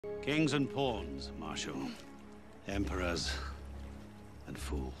Kings and pawns, Marshal. Emperors and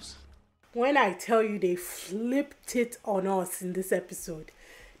fools. When I tell you they flipped it on us in this episode,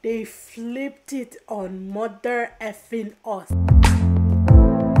 they flipped it on mother effing us.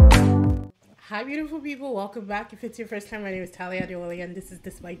 Hi beautiful people, welcome back. If it's your first time, my name is Talia Adewale and this is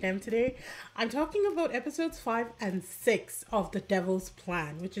DISBYDEM. Today I'm talking about episodes 5 and 6 of The Devil's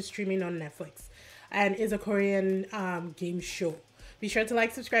Plan, which is streaming on Netflix and is a Korean game show. Be sure to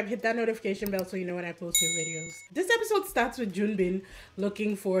like, subscribe, hit that notification bell so you know when I post new videos. This episode starts with Junbin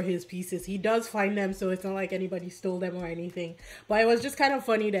looking for his pieces. He does find them, so it's not like anybody stole them or anything. But it was just kind of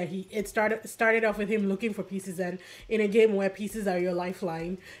funny that it started off with him looking for pieces, and in a game where pieces are your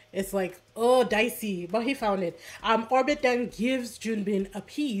lifeline, it's like, oh, dicey. But he found it. Orbit then gives Junbin a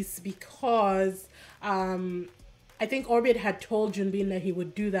piece because I think Orbit had told Junbin that he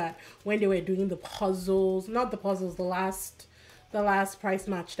would do that when they were doing the puzzles. Not the puzzles, the last prize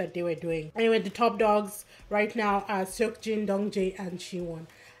match that they were doing. Anyway, the top dogs right now are seok-jin, Dong-jae, and Jong-yeon.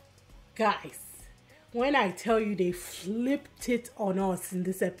 Guys, when I tell you they flipped it on us in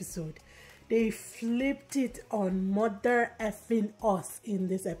this episode, they flipped it on mother effing us in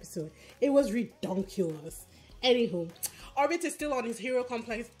this episode. It was redonkulous. Anywho, Orbit is still on his hero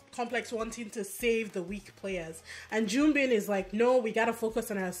complex wanting to save the weak players, and Junbin is like, no, we gotta focus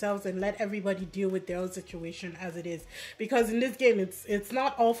on ourselves and let everybody deal with their own situation as it is, because in this game it's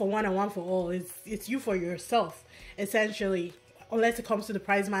not all for one and one for all. It's you for yourself essentially, unless it comes to the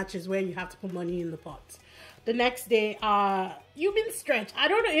prize matches where you have to put money in the pot. The next day, you've been stretched. I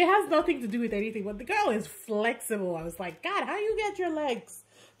don't know, it has nothing to do with anything, but the girl is flexible. I was like, God, how you get your legs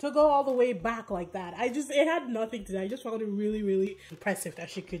to go all the way back like that? It had nothing to do. I just found it really, really impressive that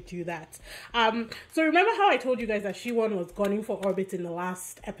she could do that. So remember how I told you guys that Jong-yeon was gunning for Orbit in the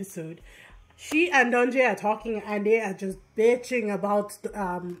last episode? She and Dong-jae are talking and they are just bitching about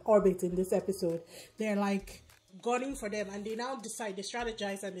Orbit in this episode. They're like gunning for them, and they now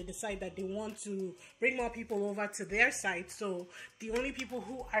strategize and they decide that they want to bring more people over to their side. So the only people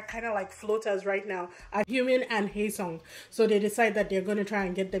who are kind of like floaters right now are Hye-sung and hye-sung. So they decide that they're going to try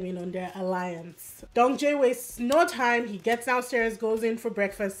and get them in on their alliance. Dong-jae wastes no time. He gets downstairs, goes in for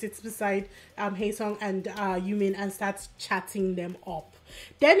breakfast, sits beside hye-sung and Hye-sung and starts chatting them up.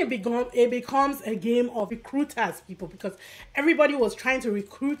 Then it becomes a game of recruiters, people, because everybody was trying to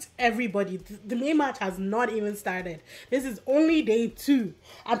recruit everybody. The main match has not even started. This is only day 2,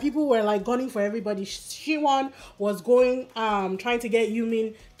 and people were like gunning for everybody. Jong-yeon was going trying to get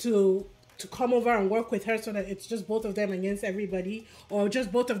Hye-sung to come over and work with her so that it's just both of them against everybody, or just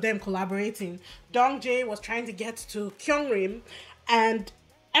both of them collaborating. Dong-jae was trying to get to kyeong-rim, and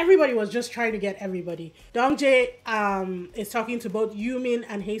everybody was just trying to get everybody. Dong-jae is talking to both Hye-sung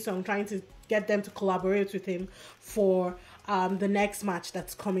and hye-sung, trying to get them to collaborate with him for the next match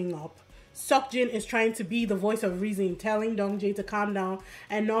that's coming up. Seok-jin is trying to be the voice of reason, telling Dong-jae to calm down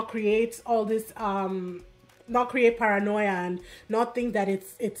and not create all this not create paranoia and not think that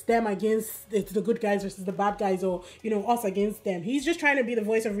it's them against, it's the good guys versus the bad guys, or you know, us against them. He's just trying to be the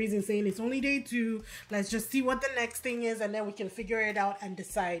voice of reason, saying it's only day 2, let's just see what the next thing is and then we can figure it out and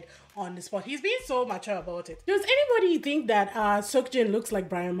decide on the spot. He's being so mature about it. Does anybody think that Seok-jin looks like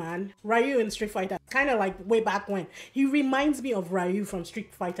Brian Man? Ryu in Street Fighter, kind of like way back when. He reminds me of Ryu from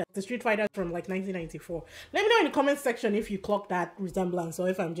Street Fighter, the Street Fighter from like 1994. Let me know in the comment section if you clock that resemblance or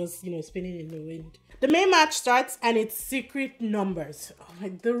if I'm just, you know, spinning in the wind. The main match starts and it's secret numbers. Oh,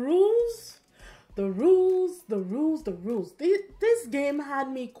 like the rules. This game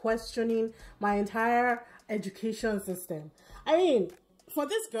had me questioning my entire education system. I mean, for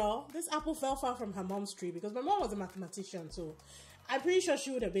this girl, this apple fell far from her mom's tree, because my mom was a mathematician, so I'm pretty sure she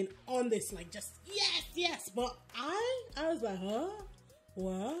would have been on this, like, just yes. But I was like, huh?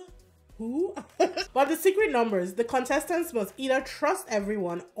 What? Who? But the secret numbers, the contestants must either trust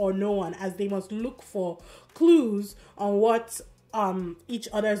everyone or no one, as they must look for clues on what each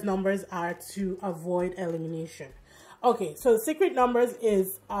other's numbers are to avoid elimination. Okay, so the secret numbers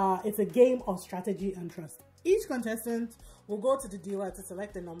is it's a game of strategy and trust. Each contestant will go to the dealer to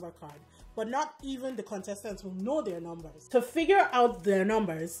select the number card, but not even the contestants will know their numbers. To figure out their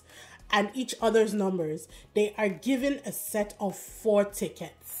numbers and each other's numbers, they are given a set of 4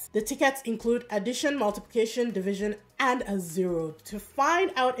 tickets. The tickets include addition, multiplication, division, and a 0. To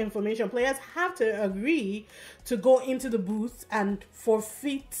find out information, players have to agree to go into the booth and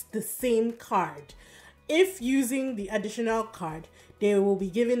forfeit the same card. If using the additional card, they will be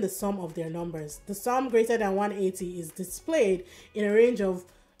given the sum of their numbers. The sum greater than 180 is displayed in a range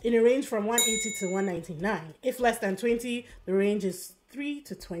from 180 to 199. If less than 20, the range is 3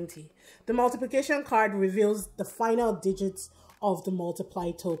 to 20. The multiplication card reveals the final digits of the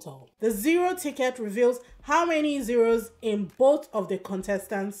multiplied total. The zero ticket reveals how many zeros in both of the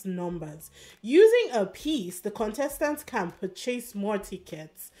contestants' numbers. Using a piece, the contestants can purchase more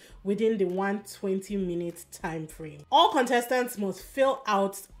tickets within the 120-minute time frame. All contestants must fill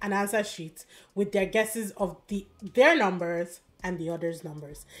out an answer sheet with their guesses of their numbers and the others'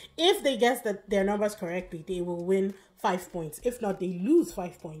 numbers. If they guess that their numbers correctly, they will win 5 points. If not, they lose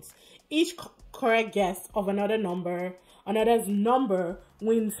 5 points. Each correct guess of another's number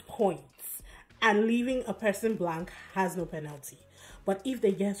wins points, and leaving a person blank has no penalty. But if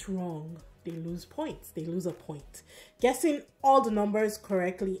they guess wrong, they lose points. They lose a point. Guessing all the numbers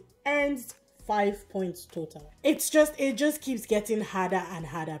correctly earns 5 points total. It just keeps getting harder and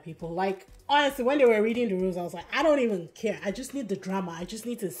harder, people. Like, honestly, when they were reading the rules, I was like, I don't even care. I just need the drama. I just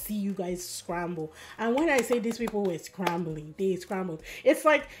need to see you guys scramble. And when I say these people were scrambling, they scrambled. It's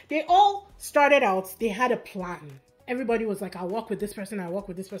like they all started out, they had a plan. Everybody was like, I'll walk with this person, I'll walk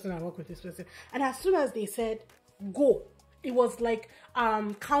with this person, I'll walk with this person. And as soon as they said, go, it was like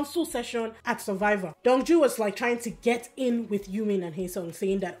council session at Survivor. Dongju was like trying to get in with Yumin and Hye-sung,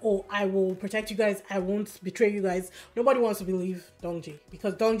 saying that, oh, I will protect you guys, I won't betray you guys. Nobody wants to believe Dongjae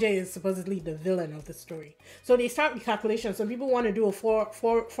because Dongjae is supposedly the villain of the story. So they start with calculations. Some people want to do a four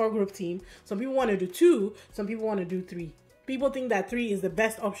group team. Some people want to do 2. Some people want to do 3. People think that 3 is the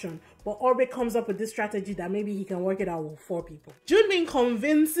best option, but Orbit comes up with this strategy that maybe he can work it out with 4 people. Junbin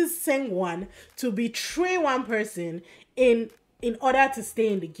convinces Sengwon to betray one person in order to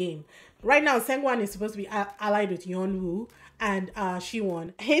stay in the game. Right now, Sengwon is supposed to be allied with Yeonwoo and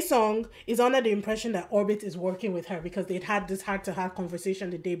Siwon. Hye-sung is under the impression that Orbit is working with her because they'd had this heart-to-heart conversation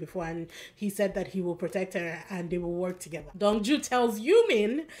the day before, and he said that he will protect her and they will work together. Dongju tells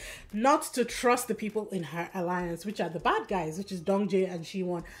Yumin not to trust the people in her alliance, which are the bad guys, which is Dongjae and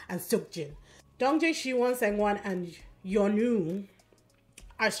Siwon and seok-jin. Dongjae, Siwon, Sengwon, and Yeonwoo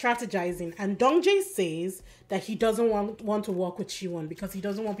are strategizing, and Dongjae says that he doesn't want to work with Siwon because he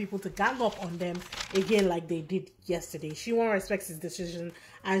doesn't want people to gang up on them again like they did yesterday. Siwon respects his decision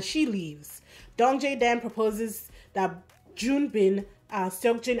and she leaves. Dongjae then proposes that Junbin,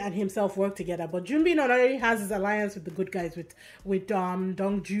 seok-jin and himself work together, but Junbin already has his alliance with the good guys, with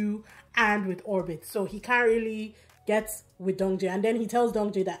Dongju and with Orbit, so he can't really gets with Dongjae, and then he tells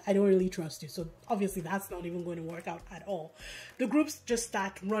Dongjae that I don't really trust you. So obviously that's not even going to work out at all. The groups just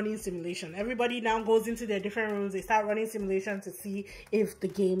start running simulation. Everybody now goes into their different rooms. They start running simulation to see if the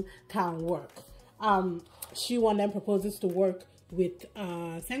game can work. Siwon then proposes to work with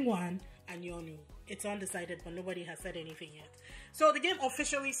Sengwon and Yeonwoo. It's undecided, but nobody has said anything yet. So the game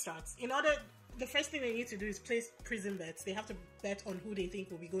officially starts. The first thing they need to do is place prison bets. They have to bet on who they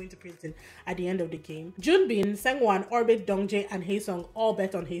think will be going to prison at the end of the game. Junbin, Sengwon, Orbit, Dongjae, and Hye-sung all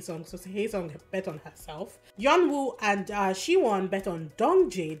bet on Hye-sung. So Hye-sung bet on herself. Yeonwoo and Siwon bet on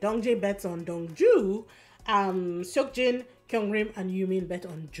Dongjae. Dongjae bets on Dongju. seok-jin, kyeong-rim, and Yumin bet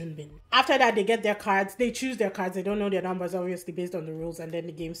on Junbin. After that, they get their cards. They choose their cards. They don't know their numbers, obviously, based on the rules. And then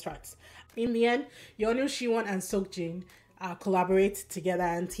the game starts. In the end, Yeonwoo, Siwon, and seok-jin collaborate together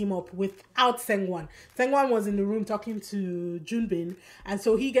and team up without Sengwon. Sengwon was in the room talking to Junbin, and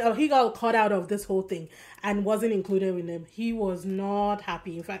so he got cut out of this whole thing and wasn't included with them. He was not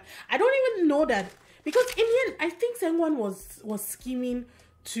happy. In fact, I don't even know that, because in the end, I think Sengwon was scheming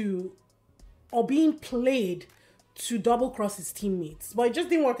to, or being played to double cross his teammates, but it just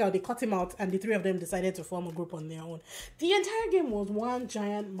didn't work out. They cut him out, and the 3 of them decided to form a group on their own. The entire game was one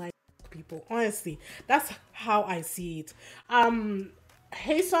giant people. Honestly, that's how I see it.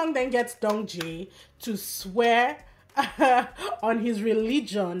 Hye-sung then gets Dongjae to swear on his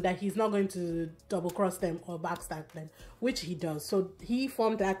religion that he's not going to double cross them or backstab them, which he does. So he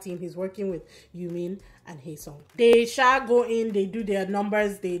formed that team. He's working with Yumin and Hye-sung. They shall go in, they do their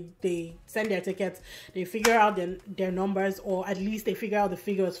numbers, they send their tickets, they figure out their numbers, or at least they figure out the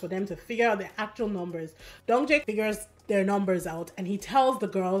figures for them to figure out the actual numbers. Dongjae figures their numbers out, and he tells the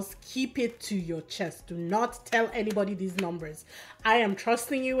girls, keep it to your chest. Do not tell anybody these numbers. I am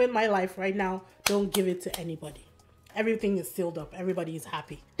trusting you with my life right now. Don't give it to anybody. Everything is sealed up. Everybody is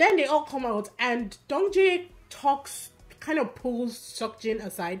happy. Then they all come out, and Dongjae kind of pulls seok-jin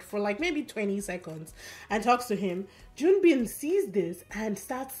aside for like maybe 20 seconds and talks to him. Junbin sees this and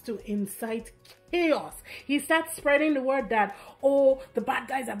starts to incite chaos. He starts spreading the word that, oh, the bad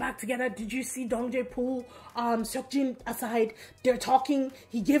guys are back together. Did you see Dongjae pull seok-jin aside? They're talking.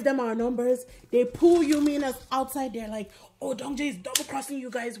 He gave them our numbers. They pull Yumin outside. They're like, oh, Dongjae is double crossing you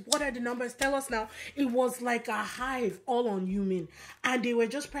guys. What are the numbers? Tell us now. It was like a hive all on Yumin, and they were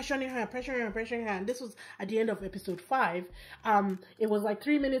just pressuring her. And this was at the end of episode 5. It was like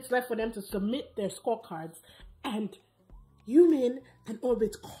 3 minutes left for them to submit their scorecards, and Yumin and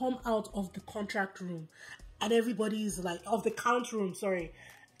Orbit come out of the contract room, and everybody's like, of the count room, sorry.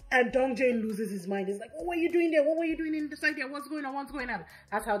 And Jong-yeon loses his mind. He's like, what were you doing there? What were you doing inside there? What's going on? What's going on?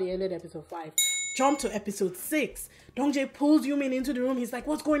 That's how they ended episode 5. Jump to episode 6. Dong-jae pulls Yumin into the room. He's like,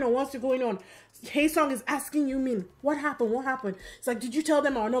 what's going on? What's going on? Hye-sung is asking Yumin, what happened? What happened? It's like, did you tell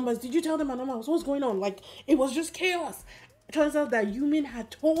them our numbers? Did you tell them our numbers? What's going on? Like, it was just chaos. It turns out that Yumin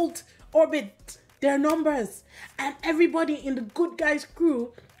had told Orbit their numbers. And everybody in the good guys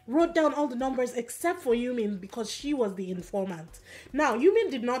crew wrote down all the numbers except for Yumin because she was the informant. Now,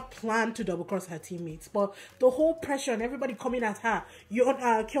 Yumin did not plan to double-cross her teammates, but the whole pressure and everybody coming at her,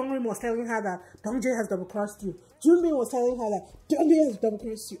 kyeong-rim was telling her that Dong-jae has double-crossed you. Junbin was telling her that Dong-jae has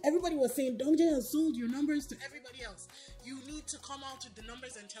double-crossed you. Everybody was saying Dong-jae has sold your numbers to everybody else. You need to come out with the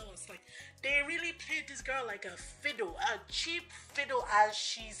numbers and tell us. Like, they really played this girl like a fiddle, a cheap fiddle, as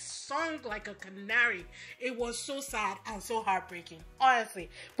she sung like a canary. It was so sad and so heartbreaking,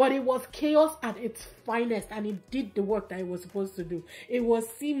 honestly. But it was chaos at its finest, and it did the work that it was supposed to do. It was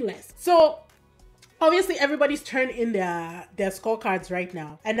seamless. So obviously everybody's turned in their scorecards right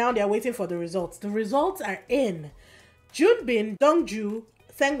now, and now they're waiting for the results. The results are in. Junbin, Dongju,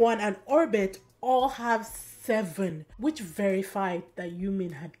 Sangwon, and Orbit all have 7, which verified that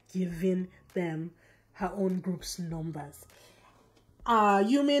Yumin had given them her own group's numbers.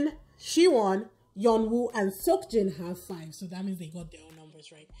 Yumin, Siwon, Yeonwoo, and Seok-jin have 5, so that means they got their own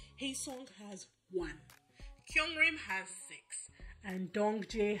numbers right. Hye-sung has 1, kyeong-rim has 6, and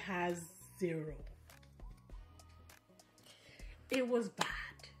Dong-jae has 0. It was bad.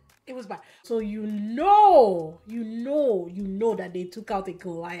 It was bad. So you know that they took out a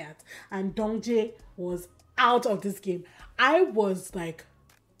Goliath, and Dong-jae was out of this game. I was like,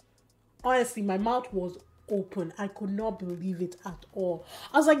 honestly, my mouth was open. I could not believe it at all.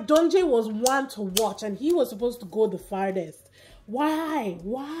 I was like, Dong-jae was one to watch, and he was supposed to go the farthest. Why?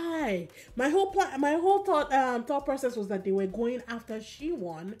 My whole thought process was that they were going after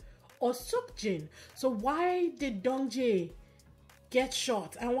Siwon or Seok-jin. So why did Dong-jae get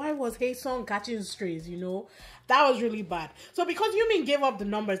shot, and why was Hye-sung catching strays? You know, that was really bad. So because Yumin gave up the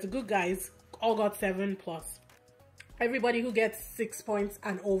numbers, the good guys all got 7+. Everybody who gets 6 points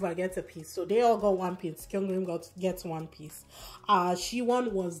and over gets a piece. So they all got 1 piece. Kyeong-rim gets 1 piece.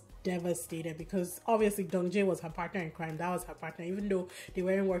 Siwon was devastated because obviously Dong-jae was her partner in crime. That was her partner. Even though they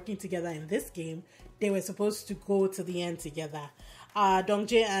weren't working together in this game, they were supposed to go to the end together.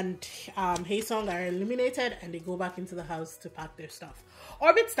 Dong-jae and Hye-sung are eliminated, and they go back into the house to pack their stuff.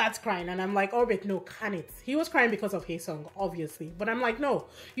 Orbit starts crying, and I'm like, Orbit, no, can it? He was crying because of Hye-sung, obviously. But I'm like, no,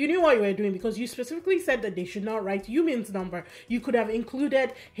 you knew what you were doing because you specifically said that they should not write Yumin's number. You could have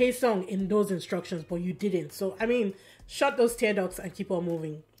included Hye-sung in those instructions, but you didn't. So, I mean, shut those tear ducts and keep on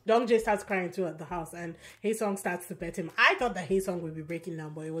moving. Dong-jae starts crying too at the house, and Hye-sung starts to bet him. I thought that Hye-sung would be breaking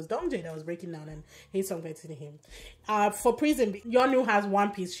down, but it was Dong-jae that was breaking down, and Hye-sung betting him. For prison, Yeonwoo has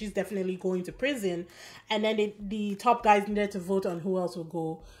 1 piece. She's definitely going to prison. And then the top guys needed to vote on who else will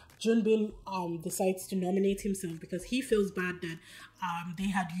go. Junbin decides to nominate himself because he feels bad that they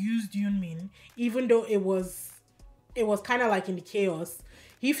had used Yunmin, even though it was kind of like in the chaos.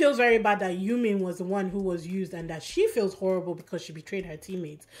 He feels very bad that Yumin was the one who was used, and that she feels horrible because she betrayed her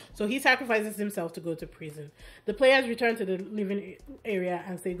teammates. So he sacrifices himself to go to prison. The players return to the living area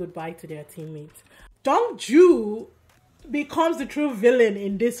and say goodbye to their teammates. Dongju becomes the true villain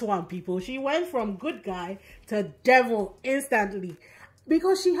in this one, people. She went from good guy to devil instantly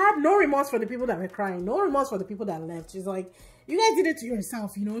because she had no remorse for the people that were crying, no remorse for the people that left. She's like, you guys did it to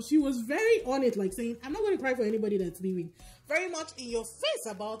yourself, you know. She was very on it, like saying, I'm not going to cry for anybody that's leaving. Very much in your face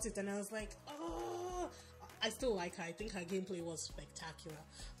about it. And I was like, oh, I still like her. I think her gameplay was spectacular.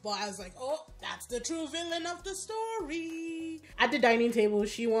 But I was like, oh, that's the true villain of the story. At the dining table,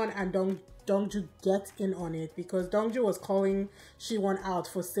 Siwon and Dongju get in on it because Dongju was calling Siwon out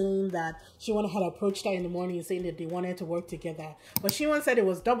for saying that Siwon had approached her in the morning saying that they wanted to work together. But Siwon said it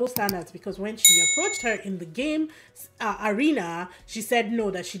was double standards because when she approached her in the game arena, she said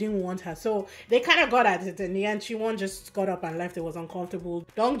no, that she didn't want her. So they kind of got at it. In the end, Siwon just got up and left. It was uncomfortable.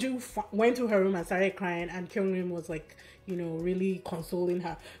 Dongju went to her room and started crying, and Kyeong-rim was like, you know, really consoling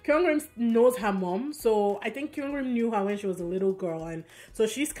her. Kyeong-rim knows her mom, so I think Kyeong-rim knew her when she was a little girl, and so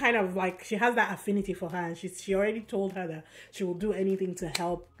she's kind of like, she has that affinity for her, and she already told her that she will do anything to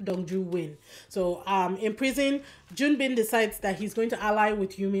help Dongju win. So in prison, Junbin decides that he's going to ally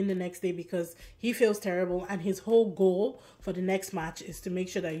with Yumin the next day because he feels terrible, and his whole goal for the next match is to make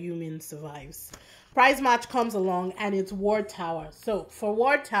sure that Yumin survives. prize match comes along and it's word tower. So for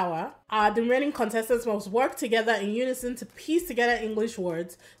word tower, the remaining contestants must work together in unison to piece together English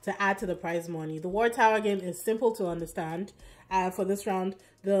words to add to the prize money. The word tower game is simple to understand. For this round,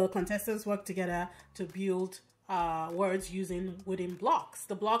 the contestants work together to build words using wooden blocks.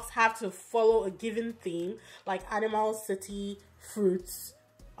 The blocks have to follow a given theme, like animals, city, fruits,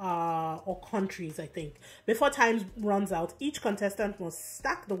 or countries, I think. Before time runs out, each contestant must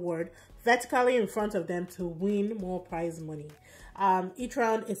stack the word vertically in front of them to win more prize money. Each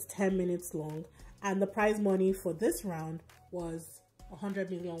round is 10 minutes long, and the prize money for this round was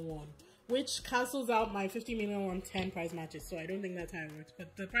 100 million won, which cancels out my 50 million won 10 prize matches, so I don't think that's how it works.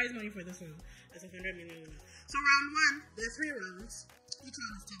 But the prize money for this one is 100 million won. So round 1, there's 3 rounds. Each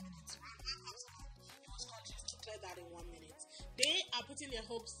round is 10 minutes. Round 1 comes along. It was conscious to clear that in 1 minute. They are putting their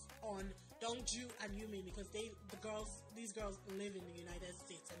hopes on Jong-yeon and Yumin because these girls live in the United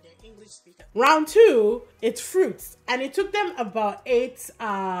States and they're English speakers. Round 2, it's fruits, and it took them about 8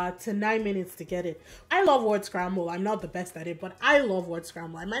 to 9 minutes to get it. I love word scramble. I'm not the best at it, but I love word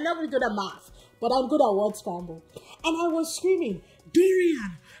scramble. I might not be good at math, but I'm good at word scramble. And I was screaming,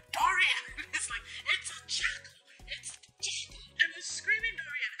 Dorian, Dorian. It's like, it's a jackal. It's jackal. I was screaming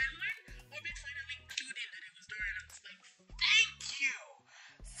Dorian, and when Orbit finally clued in that it was Dorian, I was like, thank you.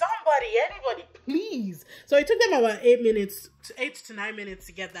 Somebody, anybody, please. So it took them about 8 to 9 minutes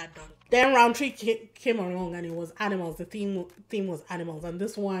to get that done. Then round 3 came along and it was animals. The theme was animals, and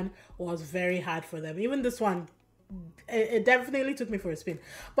this one was very hard for them. Even this one, it definitely took me for a spin.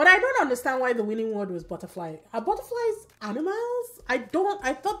 But I don't understand why the winning word was butterfly. Are butterflies animals? I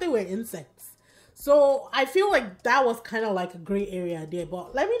thought they were insects. So I feel like that was kind of like a gray area there,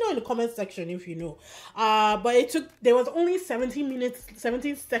 but let me know in the comment section if you know. But there was only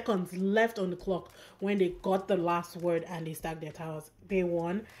 17 seconds left on the clock when they got the last word and they stacked their towers. They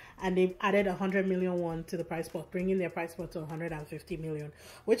won, and they've added 100 million won to the prize pot, bringing their prize pot to 150 million,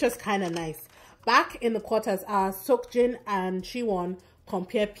 which was kind of nice. Back in the quarters, Seok-jin and Jong-yeon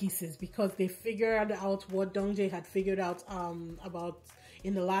compare pieces because they figured out what Dong-jae had figured out about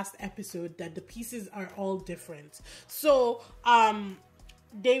in the last episode, that the pieces are all different. So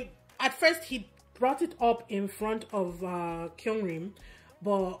at first he brought it up in front of kyeong-rim,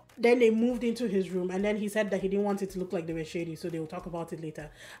 but then they moved into his room, and then he said that he didn't want it to look like they were shady, so they will talk about it later.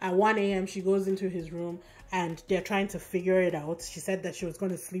 At 1 a.m. she goes into his room and they're trying to figure it out. She said that she was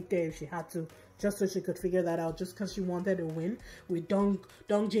going to sleep there if she had to, just so she could figure that out, just because she wanted a win. With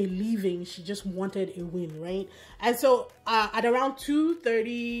Dong-jae leaving, she just wanted a win, right? And so at around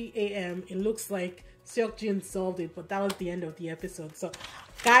 2:30 a.m. it looks like seok-jin solved it, but that was the end of the episode. So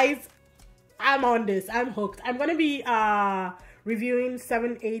guys, I'm on this. I'm hooked. I'm gonna be reviewing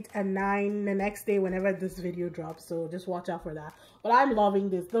 7, 8, and 9 the next day whenever this video drops, so just watch out for that. But I'm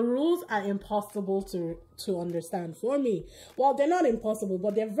loving this. The rules are impossible to understand for me. Well, they're not impossible,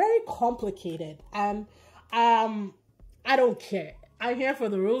 but they're very complicated, and I don't care. I'm here for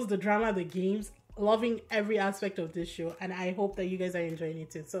the rules, the drama, the games. Loving every aspect of this show, and I hope that you guys are enjoying it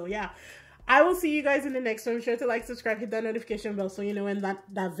too. So yeah, I will see you guys in the next one. Be sure to like, subscribe, hit that notification bell so you know when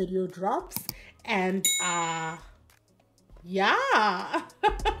that video drops. And yeah.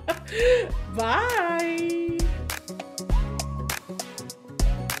 Bye.